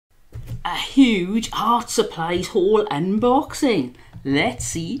a huge art supplies haul unboxing. Let's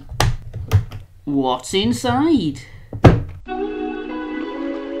see what's inside.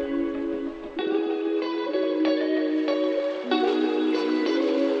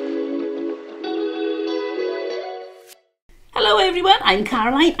 Hello everyone, I'm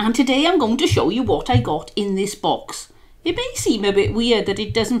Caroline and today I'm going to show you what I got in this box. It may seem a bit weird that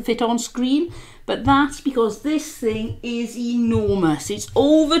it doesn't fit on screen, but that's because this thing is enormous. It's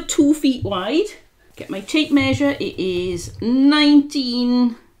over 2 feet wide. Get my tape measure, it is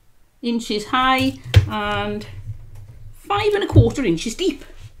 19 inches high and 5¼ inches deep.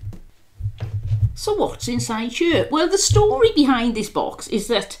 So what's inside here? Well, the story behind this box is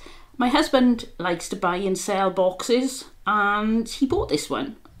that my husband likes to buy and sell boxes and he bought this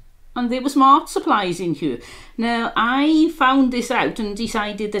one. And there was art supplies in here. Now, I found this out and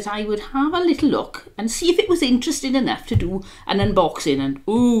decided that I would have a little look and see if it was interesting enough to do an unboxing. And,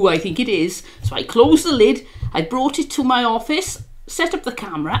 ooh, I think it is. So I closed the lid, I brought it to my office, set up the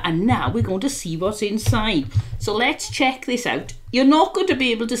camera, and now we're going to see what's inside. So let's check this out. You're not going to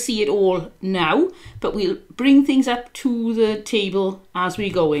be able to see it all now, but we'll bring things up to the table as we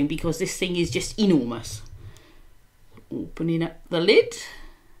go in because this thing is just enormous. Opening up the lid.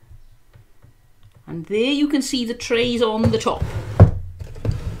 And there you can see the trays on the top.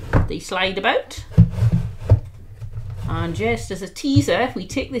 They slide about. And just as a teaser, if we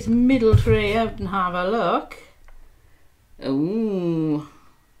take this middle tray out and have a look. Ooh.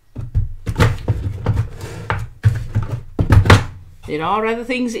 There are other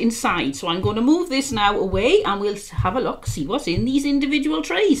things inside, so I'm going to move this now away and we'll have a look, see what's in these individual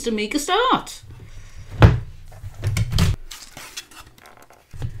trays to make a start.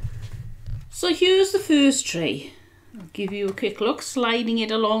 So here's the first tray. I'll give you a quick look, sliding it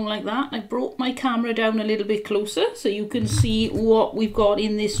along like that. I brought my camera down a little bit closer so you can see what we've got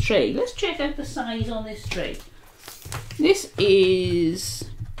in this tray. Let's check out the size on this tray. This is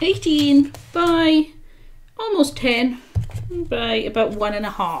 18 by almost 10 by about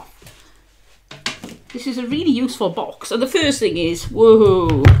 1.5. This is a really useful box. And the first thing is,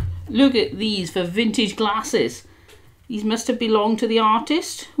 whoa, look at these for vintage glasses. These must have belonged to the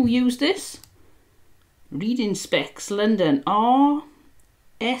artist who used this. Reading Specs, London, RSC,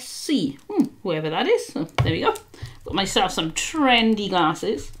 whoever that is. Oh, there we go. Got myself some trendy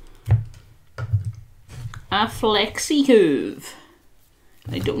glasses. A flexi curve.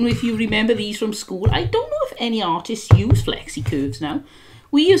 I don't know if you remember these from school. I don't know if any artists use flexi curves now.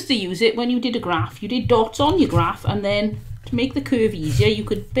 We used to use it when you did a graph. You did dots on your graph and then to make the curve easier you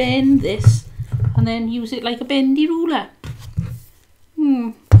could bend this and then use it like a bendy ruler.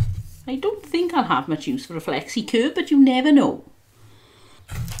 I don't think I'll have much use for a flexi curve, but you never know.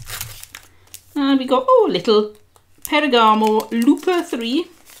 And we got, a little Pergamo Looper 3.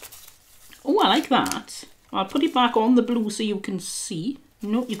 Oh, I like that. I'll put it back on the blue so you can see.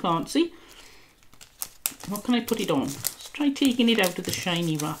 No, you can't see. What can I put it on? Let's try taking it out of the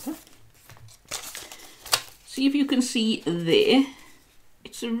shiny wrapper. See if you can see there.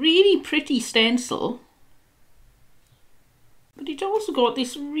 It's a really pretty stencil. But it's also got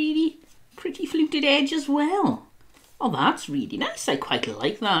this really pretty fluted edge as well. Oh, that's really nice. I quite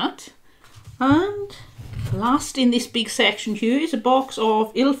like that. And last in this big section here is a box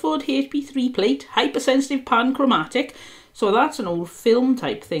of Ilford HP3 plate, hypersensitive panchromatic. So that's an old film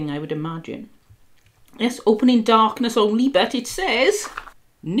type thing, I would imagine. Yes, open in darkness only, but it says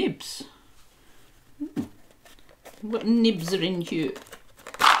nibs. What nibs are in here?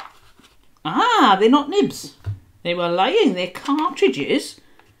 Ah, they're not nibs. They were lying, they're cartridges.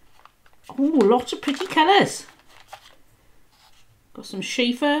 Oh, lots of pretty colours. Got some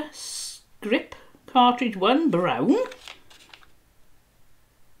Schaefer grip cartridge 1, brown.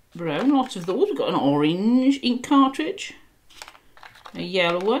 Brown, lots of those. We've got an orange ink cartridge. A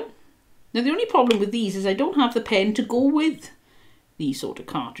yellow one. Now the only problem with these is I don't have the pen to go with these sort of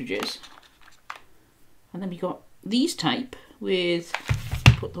cartridges. And then we got these type with,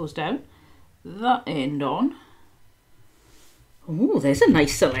 put those down, that end on. Oh, there's a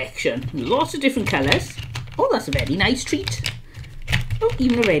nice selection. Lots of different colours. Oh, that's a very nice treat. Oh,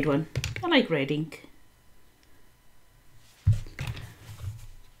 even a red one. I like red ink.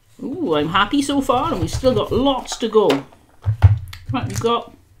 Oh, I'm happy so far and we've still got lots to go. Right, we've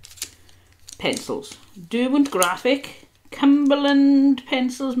got pencils. Derwent Graphic, Cumberland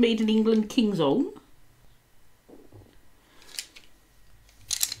pencils made in England, King's Own.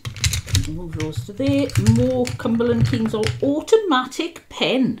 Move those to there. More Cumberland King's Own automatic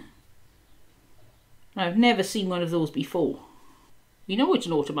pen. Now, I've never seen one of those before. We know it's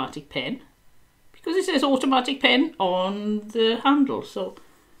an automatic pen because it says automatic pen on the handle. So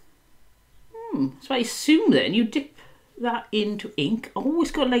So I assume then you dip that into ink. Oh,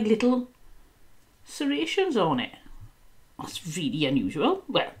 it's got like little serrations on it. That's really unusual.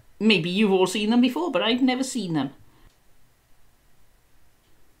 Well, maybe you've all seen them before, but I've never seen them.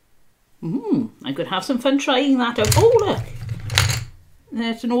 I could have some fun trying that out. Oh, look.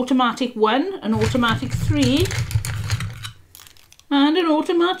 There's an automatic 1, an automatic 3, and an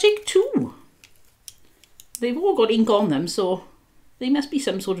automatic 2. They've all got ink on them, so they must be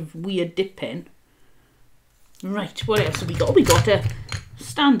some sort of weird dip pen. Right, what else have we got? We got a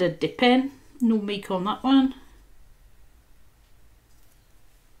standard dip pen. No make on that one.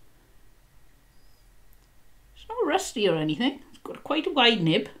 It's not rusty or anything. It's got quite a wide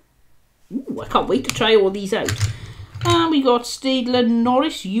nib. Ooh, I can't wait to try all these out. And we got Staedtler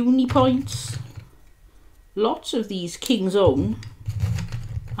Norris Uni Points. Lots of these King's Own.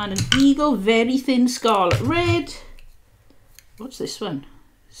 And an Eagle Very Thin Scarlet Red. What's this one?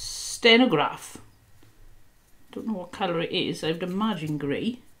 Stenograph. Don't know what colour it is. I would imagine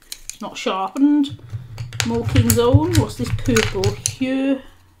grey. It's not sharpened. More King's Own. What's this purple here?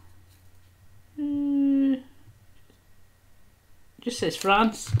 Just says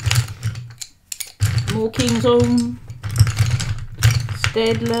France. More King's Own.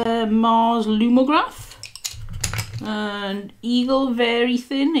 Staedtler Mars Lumograph. And Eagle Very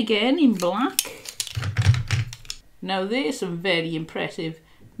Thin again in black. Now there's some very impressive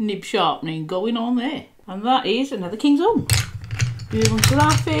nib sharpening going on there. And that is another King's Own. Urban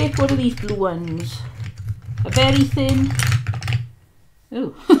Graphic. What are these blue ones? A very thin.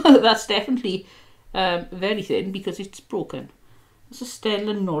 Oh, that's definitely very thin because it's broken. That's a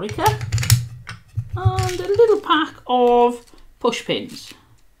Staedtler Norica. And a little pack of push pins.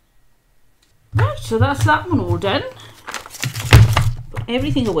 Right, so that's that one all done. Put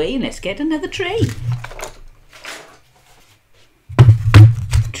everything away and let's get another tray.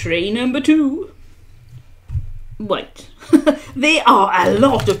 Tray number 2. Right, there are a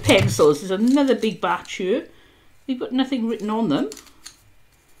lot of pencils. There's another big batch here. They've got nothing written on them.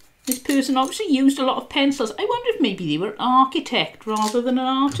 This person obviously used a lot of pencils. I wonder if maybe they were an architect rather than an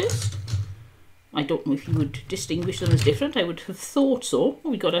artist. I don't know if you would distinguish them as different. I would have thought so.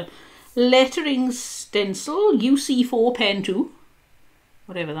 We got a lettering stencil, UC4 pen 2,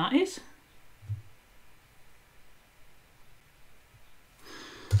 whatever that is.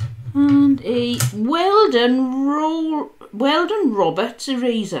 And a Weldon Roberts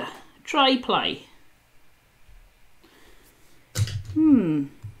eraser, tri-ply. We've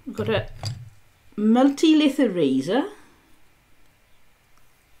got a multi-lith eraser.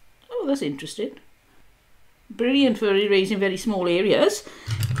 Oh, that's interesting. Brilliant for erasing very small areas.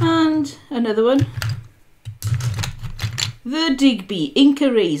 And another one. The Digby ink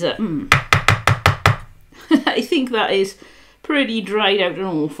eraser. I think that is pretty dried out and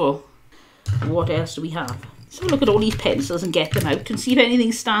awful. What else do we have? Let's have a look at all these pencils and get them out and see if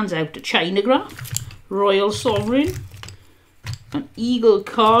anything stands out. A Chinagraph, Royal Sovereign, an Eagle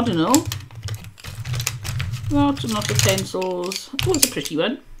Cardinal. Lots and lots of pencils. Oh, it's a pretty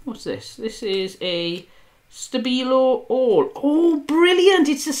one. What's this? This is a Stabilo All. Oh, brilliant!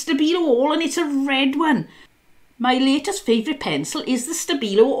 It's a Stabilo All and it's a red one. My latest favourite pencil is the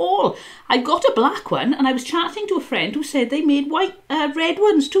Stabilo All. I've got a black one and I was chatting to a friend who said they made red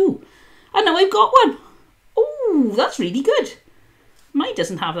ones too. And now I've got one. Oh, that's really good. Mine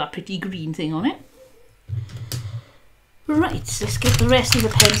doesn't have that pretty green thing on it. Right, let's get the rest of the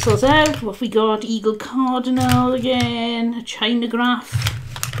pencils out. What have we got? Eagle Cardinal again, a Chinagraph.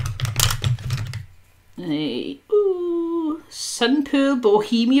 Sun Pearl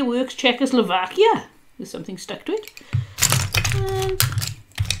Bohemia Works Czechoslovakia. There's something stuck to it. And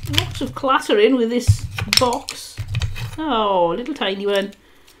lots of clattering with this box. Oh, a little tiny one.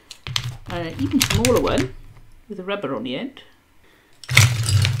 Even smaller one with a rubber on the end.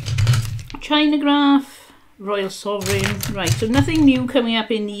 Chinagraph, Royal Sovereign. Right, so nothing new coming up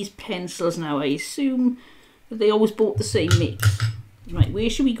in these pencils now. I assume that they always bought the same mix. Right, where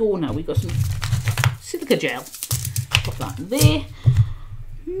should we go now? We've got some silica gel. Pop that in there.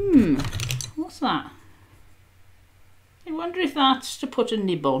 What's that? I wonder if that's to put a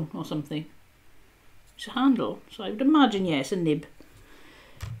nib on or something. It's a handle, so I would imagine, yes, a nib.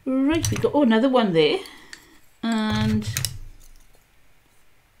 Right, we got another one there. And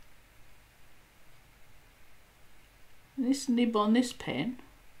this nib on this pen.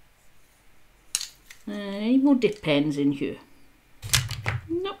 Any more dip pens in here?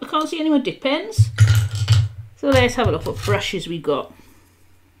 Nope, I can't see any more dip pens. So let's have a look what brushes we've got.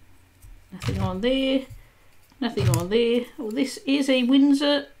 Nothing on there. Nothing on there. Oh, this is a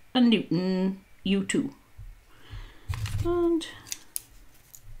Winsor & Newton U2. And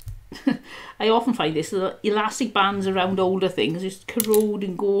I often find this, the elastic bands around older things just corrode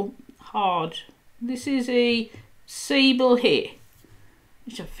and go hard. This is a sable hair.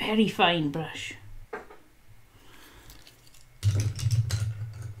 It's a very fine brush.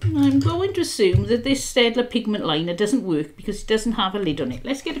 I'm going to assume that this Staedtler pigment liner doesn't work because it doesn't have a lid on it.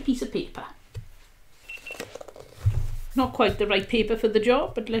 Let's get a piece of paper. Not quite the right paper for the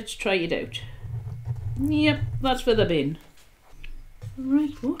job, but let's try it out. Yep, that's for the bin.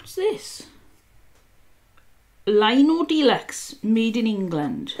 Right, what's this? Lino Deluxe, made in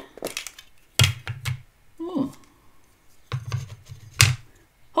England. Oh.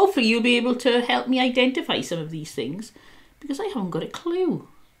 Hopefully you'll be able to help me identify some of these things because I haven't got a clue.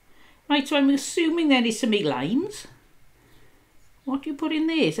 Right, so I'm assuming then it's to make lines. What do you put in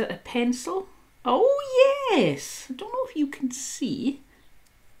there? Is that a pencil? Oh yes! I don't know if you can see.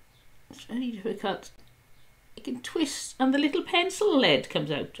 It's very difficult. You can twist and the little pencil lead comes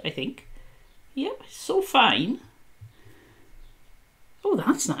out, I think. Yep, it's so fine. Oh,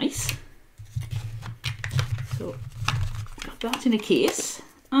 that's nice. So, got that in a case.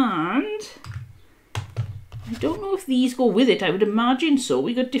 And I don't know if these go with it. I would imagine so.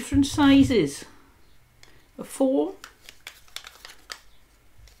 We got different sizes. A 4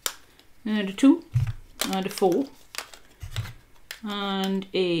 and a 2 and a 4 and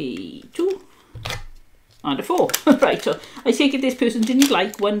a 2 and a 4. Right, so I take it this person didn't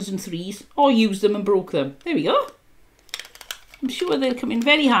like 1s and 3s or used them and broke them. There we go. I'm sure they'll come in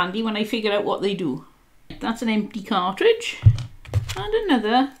very handy when I figure out what they do. That's an empty cartridge and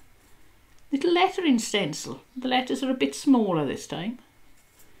another little lettering stencil. The letters are a bit smaller this time.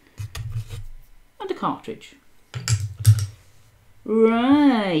 And a cartridge.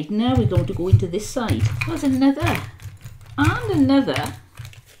 Right, now we're going to go into this side. There's another. And another.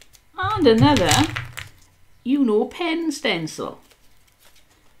 And another. You know, pen stencil.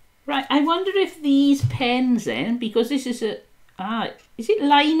 Right, I wonder if these pens then, because this is a... is it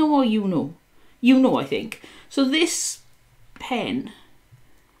Lino or Uno? Uno, I think. So this pen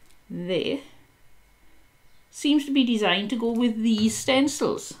there seems to be designed to go with these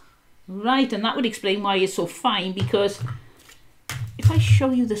stencils. Right, and that would explain why it's so fine, because if I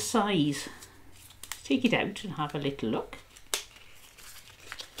show you the size, take it out and have a little look.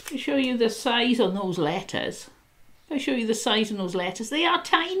 If I show you the size on those letters, they are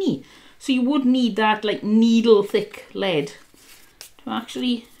tiny. So you would need that like needle thick lead to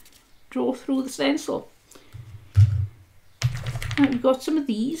actually draw through the stencil. Now we've got some of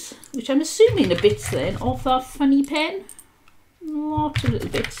these, which I'm assuming are bits then of that funny pen. Lots of little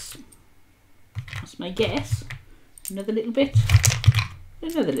bits. That's my guess. Another little bit.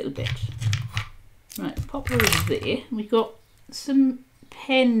 Another little bit. Right, pop those there. We've got some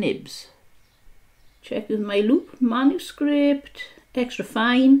pen nibs. Check with my loop. Manuscript, extra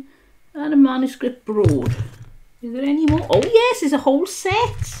fine, and a manuscript broad. Is there any more? Oh yes, there's a whole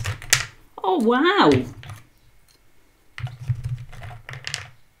set. Oh wow.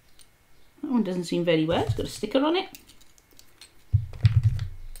 That one doesn't seem very well. It's got a sticker on it.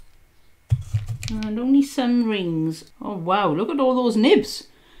 And only some rings. Oh wow, look at all those nibs.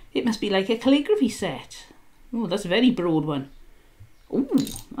 It must be like a calligraphy set. Oh, that's a very broad one. Oh,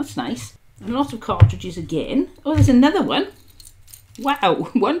 that's nice. And lots of cartridges again. Oh, there's another one. Wow,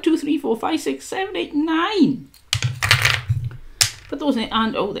 1, 2, 3, 4, 5, 6, 7, 8, 9. Put those in it.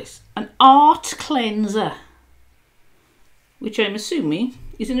 And oh, this. An art cleanser. Which I'm assuming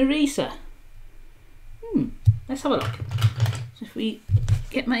is an eraser. Let's have a look. So if we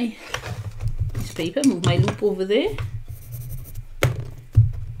get my piece of paper, move my loop over there.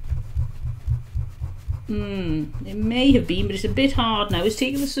 It may have been, but it's a bit hard now. It's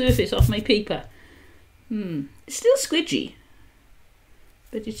taking the surface off my paper. It's still squidgy,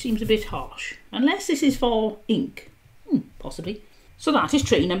 but it seems a bit harsh. Unless this is for ink. Possibly. So that is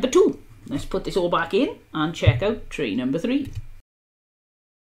tray number 2. Let's put this all back in and check out tray number 3.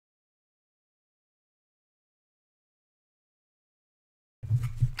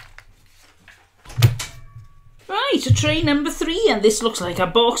 Right, so tray number 3, and this looks like a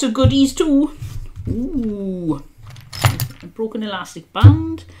box of goodies too. Ooh, a broken elastic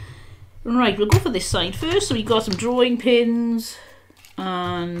band. Right, we'll go for this side first. So we've got some drawing pins,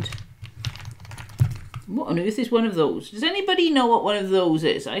 and what on earth is one of those? Does anybody know what one of those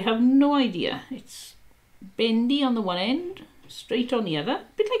is? I have no idea. It's bendy on the one end, straight on the other. A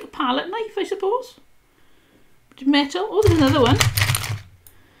bit like a palette knife, I suppose. Bit of metal. Oh, there's another one.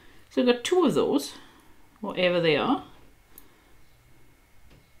 So we've got 2 of those, whatever they are.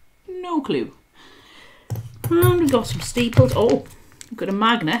 No clue. And we've got some staples. Oh, we've got a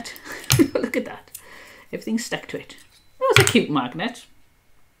magnet. Look at that. Everything's stuck to it. That's a cute magnet.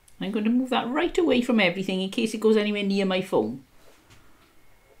 I'm going to move that right away from everything in case it goes anywhere near my phone.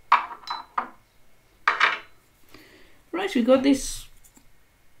 Right, we've got this,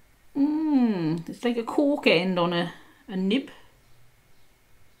 it's like a cork end on a nib.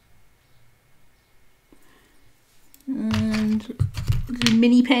 And a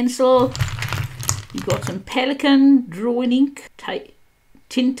mini pencil. We've got some Pelican drawing ink,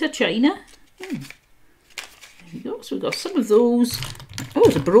 Tinta China. There we go. So we've got some of those. Oh,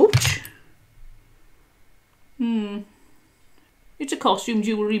 it's a brooch. It's a costume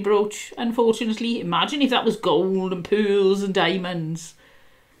jewellery brooch, unfortunately. Imagine if that was gold and pearls and diamonds.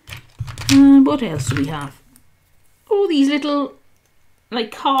 What else do we have? Oh, these little,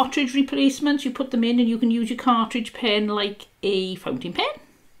 like, cartridge replacements. You put them in and you can use your cartridge pen like a fountain pen.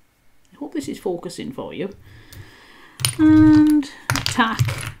 I hope this is focusing for you. And tack.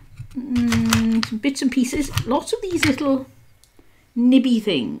 Some bits and pieces. Lots of these little nibby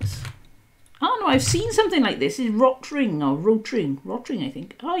things. Oh no, I've seen something like this. It's rotring or rotring, I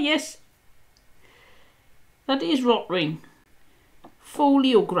think. Oh yes, that is rotring.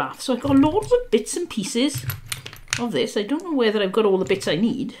 Foliograph. So I've got loads of bits and pieces of this. I don't know whether I've got all the bits I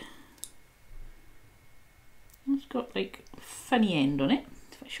need. It's got like a funny end on it.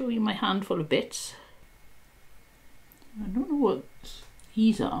 If I show you my handful of bits. I don't know what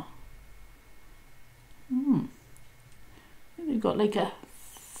these are. They've got like a...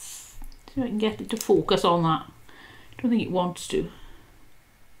 See if I can get it to focus on that. I don't think it wants to.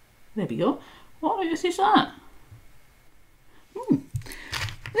 There we go. What on earth is that?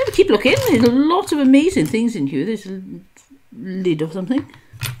 Never keep looking. There's a lot of amazing things in here. There's a lid or something.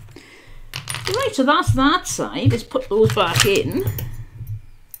 Right, so that's that side. Let's put those back in.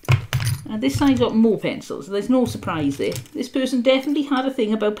 And this side got more pencils. There's no surprise there. This person definitely had a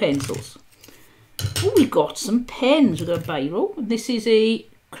thing about pencils. Oh, we've got some pens. We've got a biro. And this is a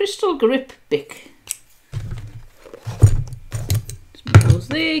Crystal Grip Bic. Just move those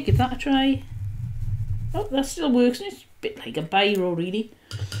there, give that a try. Oh, that still works. It's a bit like a biro, really.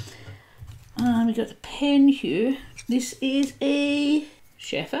 And we got the pen here. This is a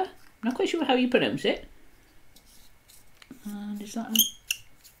Sheffer. I'm not quite sure how you pronounce it. And is that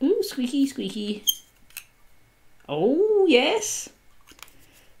a... Ooh, squeaky, squeaky. Oh, yes.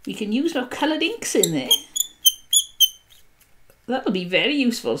 We can use our coloured inks in there. That'll be very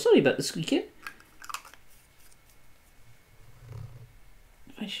useful. Sorry about the squeaking.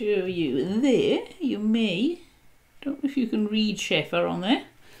 If I show you there, you may... Don't know if you can read Sheffer on there.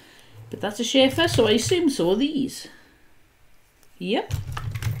 But that's a Sheffer, so I assume so are these. Yep.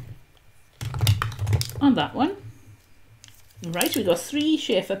 And that one. Right, we've got 3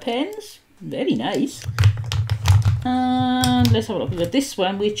 Sheffer pens. Very nice. And let's have a look. We've got this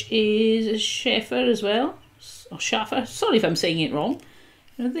one, which is a Sheffer as well. Or Shaffer. Sorry if I'm saying it wrong.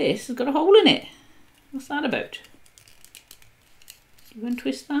 Now this has got a hole in it. What's that about? You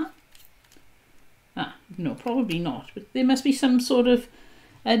untwist that? Ah, no, probably not. But there must be some sort of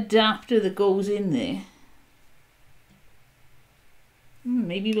adapter that goes in there.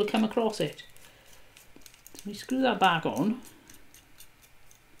 Maybe we'll come across it. So we screw that back on.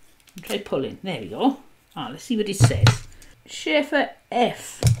 And try pulling. There we go. Ah, let's see what it says. Sheffer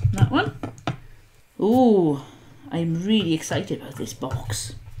F. That one. Ooh, I'm really excited about this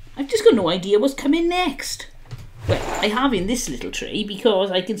box. I've just got no idea what's coming next. Well, I have in this little tray because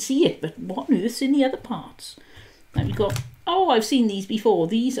I can see it, but what on earth's in the other parts? Now we've got, oh, I've seen these before.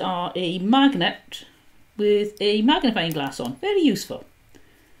 These are a magnet with a magnifying glass on. Very useful.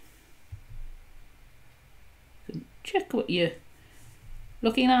 Check what you're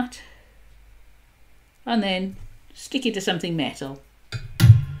looking at. And then stick it to something metal,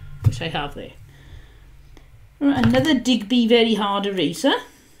 which I have there. Right, another Digby very hard eraser.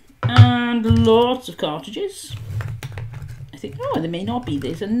 And lots of cartridges. I think, oh, there may not be.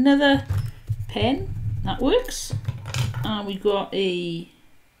 There's another pen. That works. And we've got a,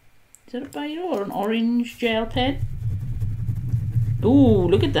 is that a biro or an orange gel pen? Oh,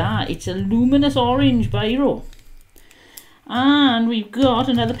 look at that. It's a luminous orange biro. And we've got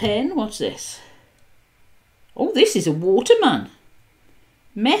another pen. What's this? Oh, this is a Waterman.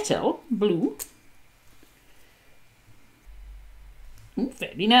 Metal, blue. Ooh,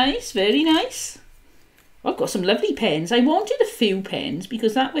 very nice, very nice. I've got some lovely pens. I wanted a few pens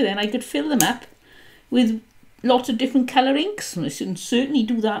because that way then I could fill them up with lots of different colour inks. And I can certainly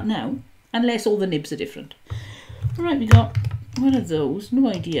do that now, unless all the nibs are different. Right, we got one of those. No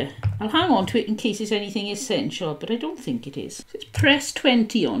idea. I'll hang on to it in case it's anything essential, but I don't think it is. It's press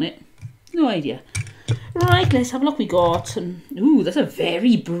 20 on it. No idea. Right, let's have a look. We got, ooh, that's a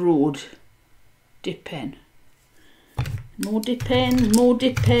very broad dip pen. More dip pens, more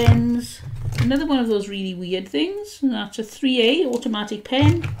dip pens. Another one of those really weird things. And that's a 3A automatic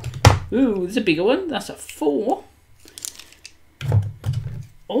pen. Ooh, there's a bigger one. That's a 4.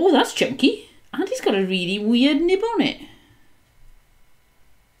 Oh, that's chunky. And it's got a really weird nib on it.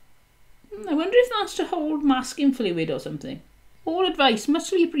 I wonder if that's to hold masking fluid or something. All advice,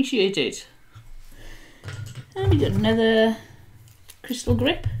 muchly appreciated. And we got another crystal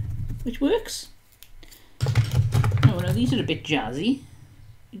grip, which works. Oh no, these are a bit jazzy.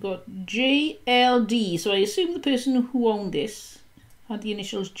 You've got JLD, so I assume the person who owned this had the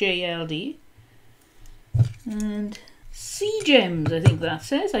initials JLD. And C-gems, I think that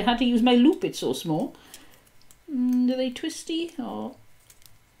says. I had to use my loop, it's so small. Are they twisty? Or...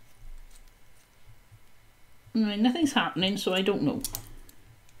 Right, nothing's happening, so I don't know.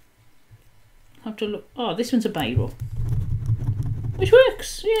 Have to look. Oh, this one's a biro, which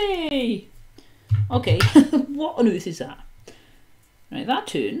works. Yay! Okay, what on earth is that? Right, that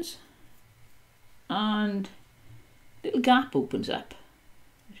turns, and little gap opens up.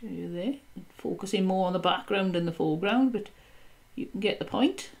 I'll show you there. Focusing more on the background than the foreground, but you can get the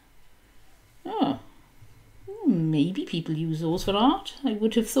point. Oh, maybe people use those for art. I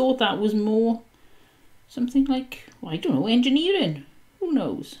would have thought that was more something like, well, I don't know, engineering. Who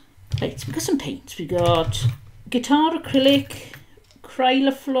knows? Right, so we've got some paints. We've got guitar acrylic,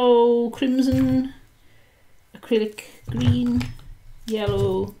 Krylaflow, crimson, acrylic green,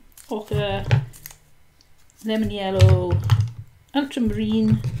 yellow, ochre, lemon yellow,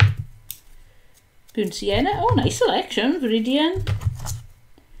 ultramarine, burnt sienna. Oh, nice selection. Viridian,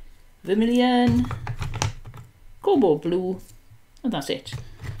 vermilion, cobalt blue, and that's it.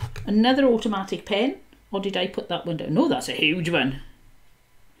 Another automatic pen. Or did I put that one down? No, that's a huge one.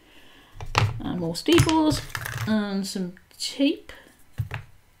 And more staples and some tape.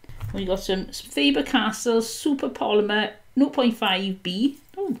 We got some Faber-Castell Super Polymer 0.5B.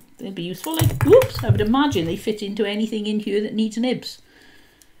 Oh, they'll be useful. Like, whoops, I would imagine they fit into anything in here that needs nibs.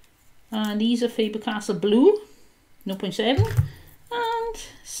 And these are Faber-Castell Blue 0.7 and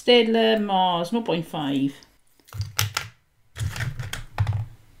Staedtler Mars 0.5.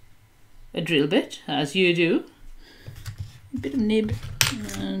 A drill bit, as you do. A bit of nib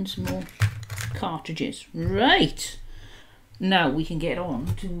and some more cartridges. Right. Now we can get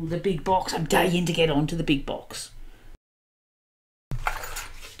on to the big box. I'm dying to get on to the big box.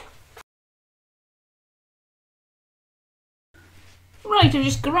 Right, I've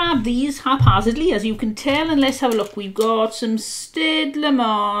just grabbed these haphazardly, as you can tell, and let's have a look. We've got some Staedtler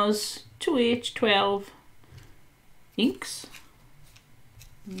Mars 2H12 inks.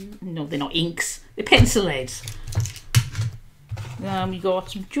 No, they're not inks, they're pencil leads. We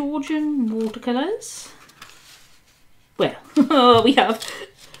got some Georgian watercolours. Well, we have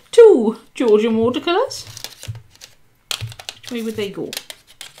 2 Georgian watercolours. Which way would they go?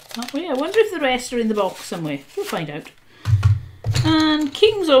 That way? I wonder if the rest are in the box somewhere. We'll find out. And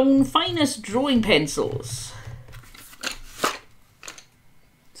King's Own Finest Drawing Pencils.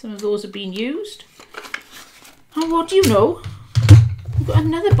 Some of those have been used. And what do you know? We've got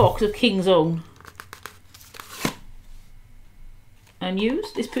another box of King's Own.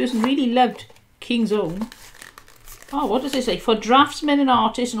 Unused. This person really loved King's Own. Oh, what does it say? For draftsmen and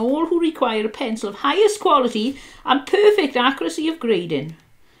artists and all who require a pencil of highest quality and perfect accuracy of grading.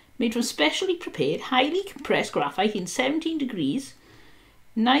 Made from specially prepared, highly compressed graphite in 17 degrees,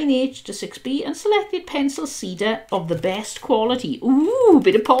 9H to 6B, and selected pencil cedar of the best quality. Ooh,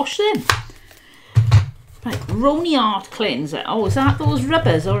 bit of posh then. Right, Roni Art Cleanser. Oh, is that those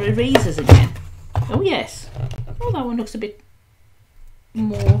rubbers or erasers again? Oh, yes. Oh, that one looks a bit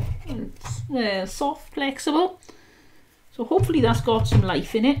more soft, flexible. So hopefully that's got some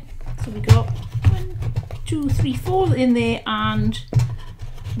life in it. So we got 1, 2, 3, 4 in there and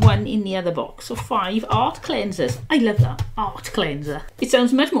 1 in the other box. So 5 art cleansers. I love that, art cleanser. It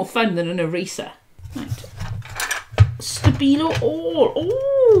sounds much more fun than an eraser. Right. Stabilo All.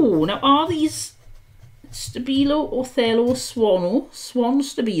 Oh, now are these Stabilo, Othello, Swano? Swan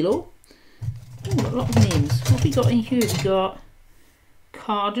Stabilo. Oh, a lot of names. What have we got in here? We got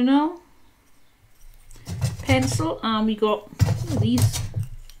Cardinal pencil, and we got these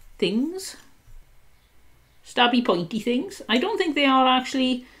things, stabby pointy things. I don't think they are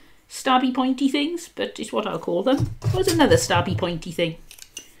actually stabby pointy things, but it's what I'll call them. There's another stabby pointy thing.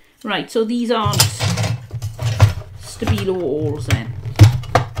 Right, so these aren't Stabilo Alls then.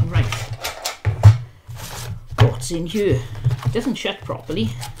 Right, what's in here? It doesn't shut properly.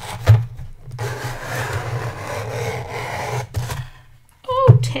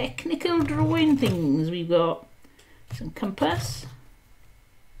 Technical drawing things. We've got some compass.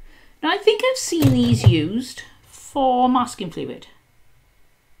 Now I think I've seen these used for masking fluid?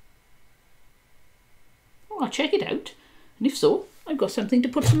 Oh, I'll check it out. And if so, I've got something to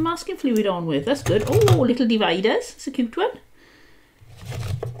put some masking fluid on with. That's good. Oh, little dividers. It's a cute one.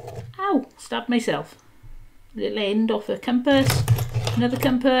 Ow, stabbed myself. Little end off a compass. Another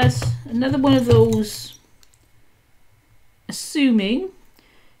compass. Another one of those, assuming,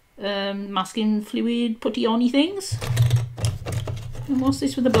 masking fluid putty-on-y things. And what's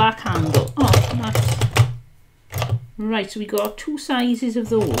this with the black handle? Oh, nice. Right, so we got 2 sizes of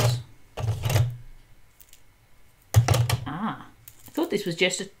those. I thought this was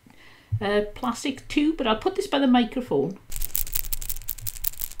just a plastic tube, but I'll put this by the microphone.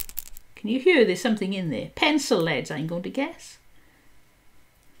 Can you hear there's something in there? Pencil leads, I'm going to guess.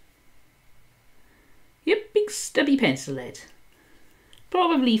 Yep, big stubby pencil lead.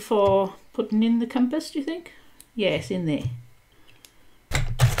 Probably for putting in the compass, do you think? Yes, in there.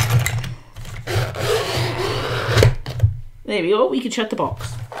 There we go, we can shut the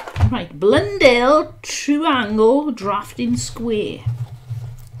box. Right, Blundell True Angle Drafting Square.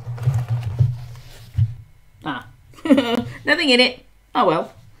 Ah, nothing in it. Oh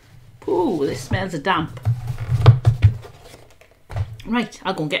well. Ooh, this smells of damp. Right,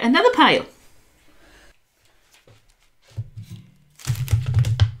 I'll go and get another pile.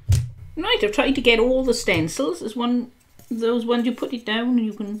 Right, I've tried to get all the stencils. There's one, those ones you put it down and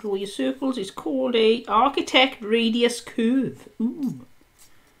you can draw your circles. It's called a Architect Radius Curve. Ooh.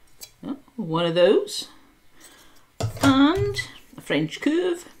 Oh, one of those. And a French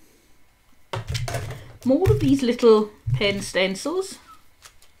curve. More of these little pen stencils.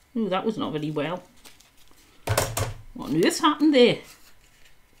 Ooh, that was not very well. What on earth's happened there?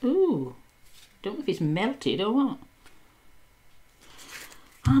 Ooh, don't know if it's melted or what.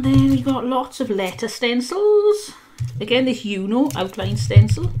 And then we got lots of letter stencils. Again, this outline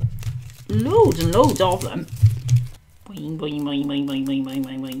stencil. Loads and loads of them. Boing, boing, boing, boing, boing, boing, boing,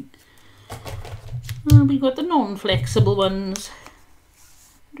 boing, boing. And we got the non-flexible ones.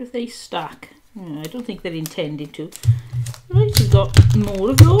 I wonder if they stack. I don't think they're intended to. Right, we've got more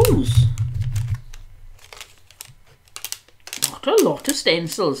of those. What a lot of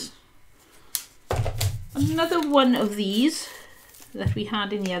stencils. Another one of these that we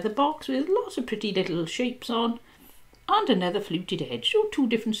had in the other box with lots of pretty little shapes on. And another fluted edge. Oh, 2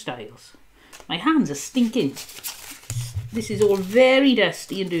 different styles. My hands are stinking. This is all very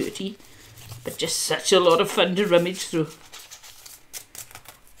dusty and dirty, but just such a lot of fun to rummage through.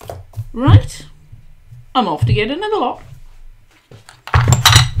 Right, I'm off to get another lot.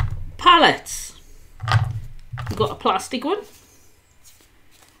 Palettes. We've got a plastic one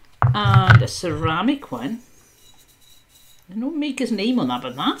and a ceramic one. There's no maker's name on that,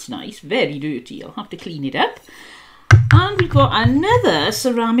 but that's nice. Very dirty. I'll have to clean it up. And we've got another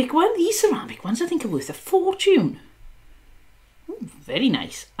ceramic one. These ceramic ones I think are worth a fortune. Ooh, very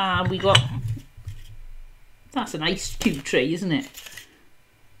nice. And we got, that's an ice cube tray, isn't it?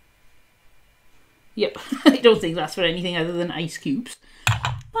 Yep, I don't think that's for anything other than ice cubes.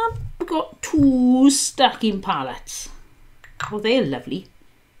 And we've got 2 stacking pallets. Oh, they're lovely.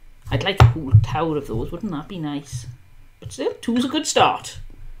 I'd like a whole tower of those, wouldn't that be nice? But still, 2's a good start.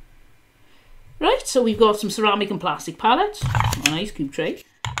 Right, so we've got some ceramic and plastic pallets, an ice cube tray.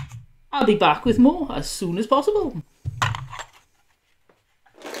 I'll be back with more as soon as possible.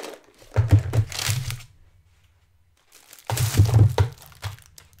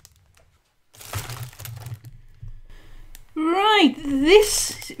 Right,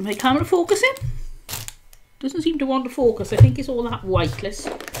 this, is my camera focusing? Doesn't seem to want to focus. I think it's all that whiteless.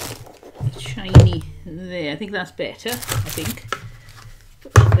 Shiny there. I think that's better. I think.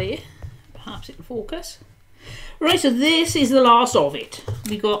 Put that there. Perhaps it'll focus. Right, so this is the last of it.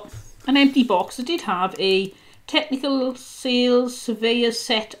 We got an empty box that did have a technical sales surveyor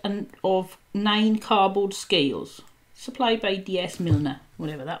set of 9 cardboard scales, supplied by DS Milner,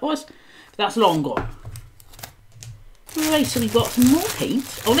 whatever that was. But that's long gone. Right, so we've got some more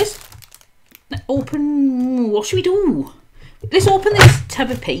paint. Oh, let's open. What should we do? Let's open this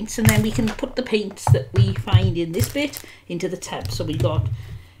tub of paints and then we can put the paints that we find in this bit into the tub. So we got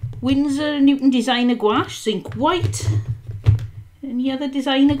Winsor Newton Designer Gouache, Zinc White. Any other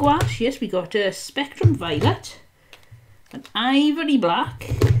designer gouache? Yes, we got a Spectrum Violet, an Ivory Black,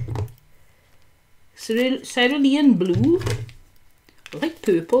 Cerulean Blue, Light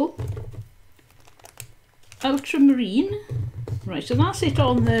Purple, Ultramarine. Right, so that's it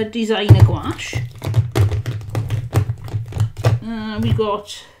on the designer gouache. We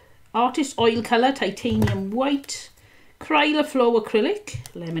got Artist Oil Colour, Titanium White, Kryla Flow Acrylic,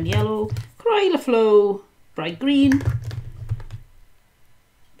 Lemon Yellow, Kryla Flow Bright Green,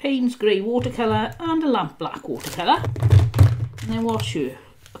 Payne's Grey watercolour and a lamp black watercolour. And then what's here?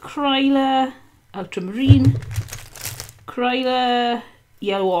 Acryla, ultramarine, acryla,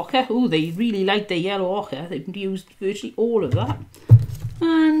 yellow ochre. Oh, they really like their yellow ochre. They've used virtually all of that.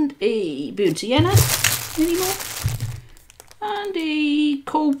 And a burnt sienna anymore. And a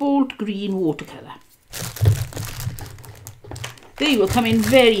cobalt green watercolour. They will come in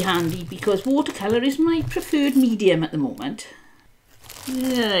very handy because watercolour is my preferred medium at the moment.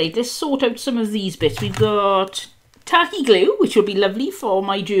 Right, let's sort out some of these bits. We've got tacky glue, which will be lovely for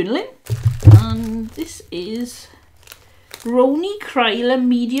my journaling. And this is Roni Kryla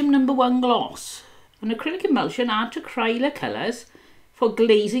Medium No. 1 Gloss. An acrylic emulsion add to Kryla colours for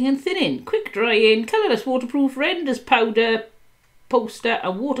glazing and thinning. Quick drying, colourless waterproof, renders powder, poster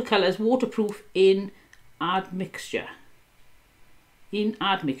and watercolours waterproof in admixture.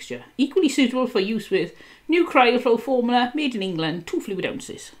 Equally suitable for use with new Crylflow formula, made in England, 2 fluid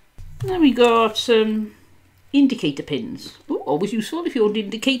ounces. Then we got some indicator pins. Ooh, always useful if you want to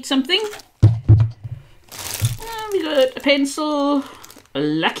indicate something. And we got a pencil, a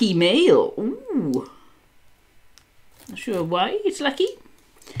lucky mail. Ooh, not sure why it's lucky.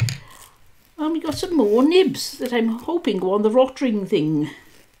 And we got some more nibs that I'm hoping go on the rot ring thing.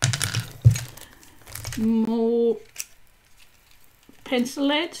 More pencil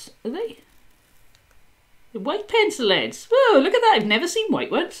leads, are they? The white pencil leads. Whoa, look at that. I've never seen white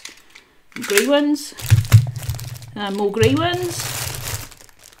ones. Grey ones. More grey ones.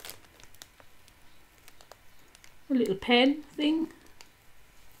 A little pen thing.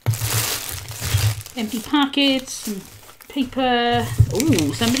 Empty packets and paper.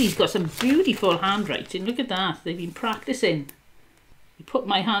 Oh, somebody's got some beautiful handwriting. Look at that. They've been practicing. You put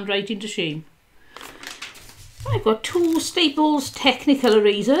my handwriting to shame. I've got 2 Staples Technical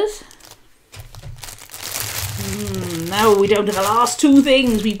erasers. Now we're down to the last 2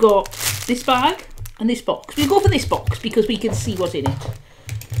 things. We've got this bag and this box. We'll go for this box because we can see what's in it.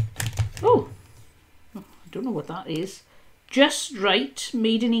 Oh, I don't know what that is. Just Right,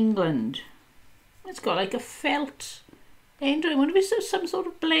 made in England. It's got like a felt end. I wonder if it's some sort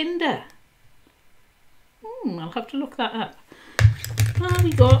of blender. I'll have to look that up. And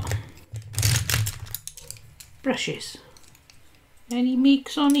we got brushes. Any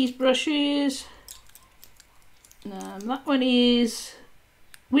makes on these brushes? That one is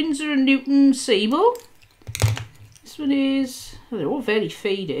Winsor & Newton Sable. This one is, oh, they're all very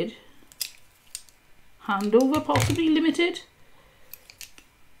faded. Handover, possibly limited.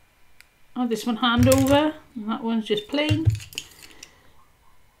 Oh, this one Handover. And that one's just plain.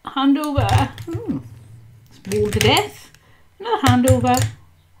 Handover. It's worn to death. Another Handover.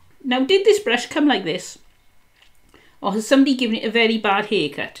 Now, did this brush come like this? Or has somebody given it a very bad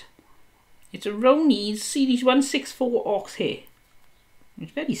haircut? It's a Roni Series 164 Ox hair.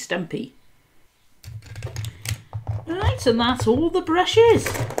 It's very stumpy. Right, so that's all the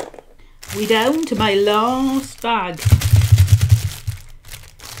brushes. We're down to my last bag.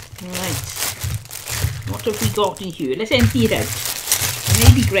 Right. What have we got in here? Let's empty it out.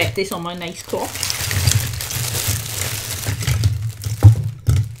 I may regret this on my nice cloth.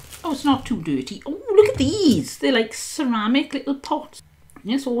 Oh, it's not too dirty. Oh, look at these. They're like ceramic little pots.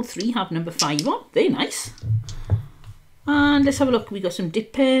 Yes, all 3 have number 5 on. They're nice. And let's have a look. We got some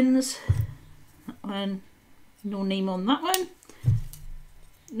dip pens. That one, no name on that one.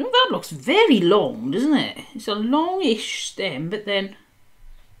 No, that looks very long, doesn't it? It's a longish stem, but then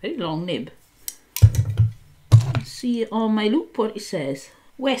very long nib. Let's see on my loop what it says.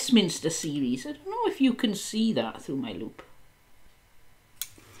 Westminster series. I don't know if you can see that through my loop.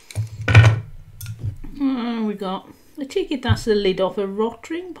 We got, I take it that's the lid off a rot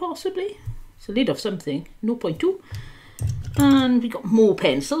ring, possibly. It's a lid off something, 0.2. And we got more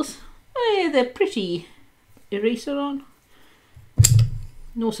pencils. Oh, they're pretty eraser on.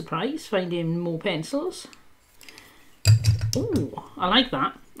 No surprise finding more pencils. Oh, I like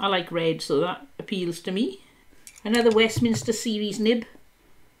that. I like red, so that appeals to me. Another Westminster series nib.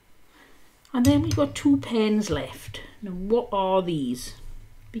 And then we've got 2 pens left. Now, what are these?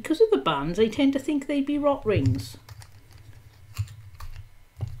 Because of the bands, I tend to think they'd be rot rings.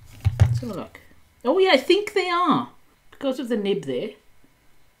 Let's have a look. Oh yeah, I think they are. Because of the nib there.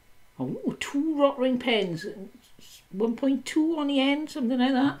 Oh, 2 rot ring pens. 1.2 on the end, something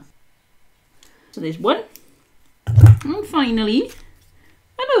like that. So there's one. And finally,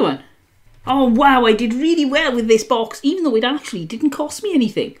 another one. Oh wow, I did really well with this box, even though it actually didn't cost me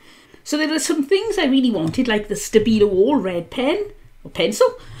anything. So there are some things I really wanted, like the Stabilo All red pen, or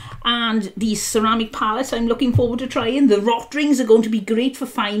pencil, and these ceramic palettes I'm looking forward to trying. The rot rings are going to be great for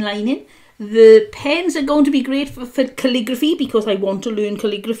fine lining. The pens are going to be great for calligraphy because I want to learn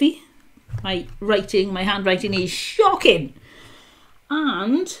calligraphy. My handwriting is shocking.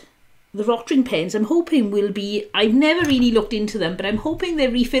 And the rotring pens, I'm hoping will be, I've never really looked into them, but I'm hoping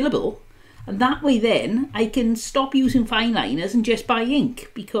they're refillable. And that way then I can stop using fine liners and just buy ink,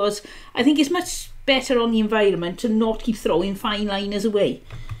 because I think it's much better on the environment to not keep throwing fine liners away.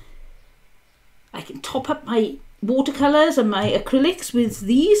 I can top up my watercolours and my acrylics with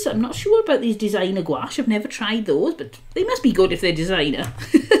these. I'm not sure about these designer gouache. I've never tried those, but they must be good if they're designer.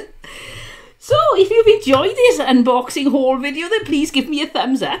 So if you've enjoyed this unboxing haul video, then please give me a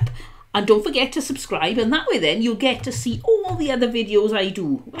thumbs up. And don't forget to subscribe, and that way then you'll get to see all the other videos I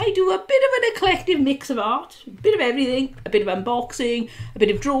do. I do a bit of an eclectic mix of art, a bit of everything, a bit of unboxing, a bit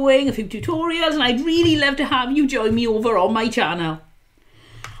of drawing, a few tutorials, and I'd really love to have you join me over on my channel.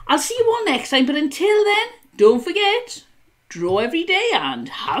 I'll see you all next time, but until then, don't forget, draw every day and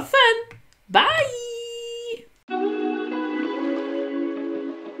have fun. Bye!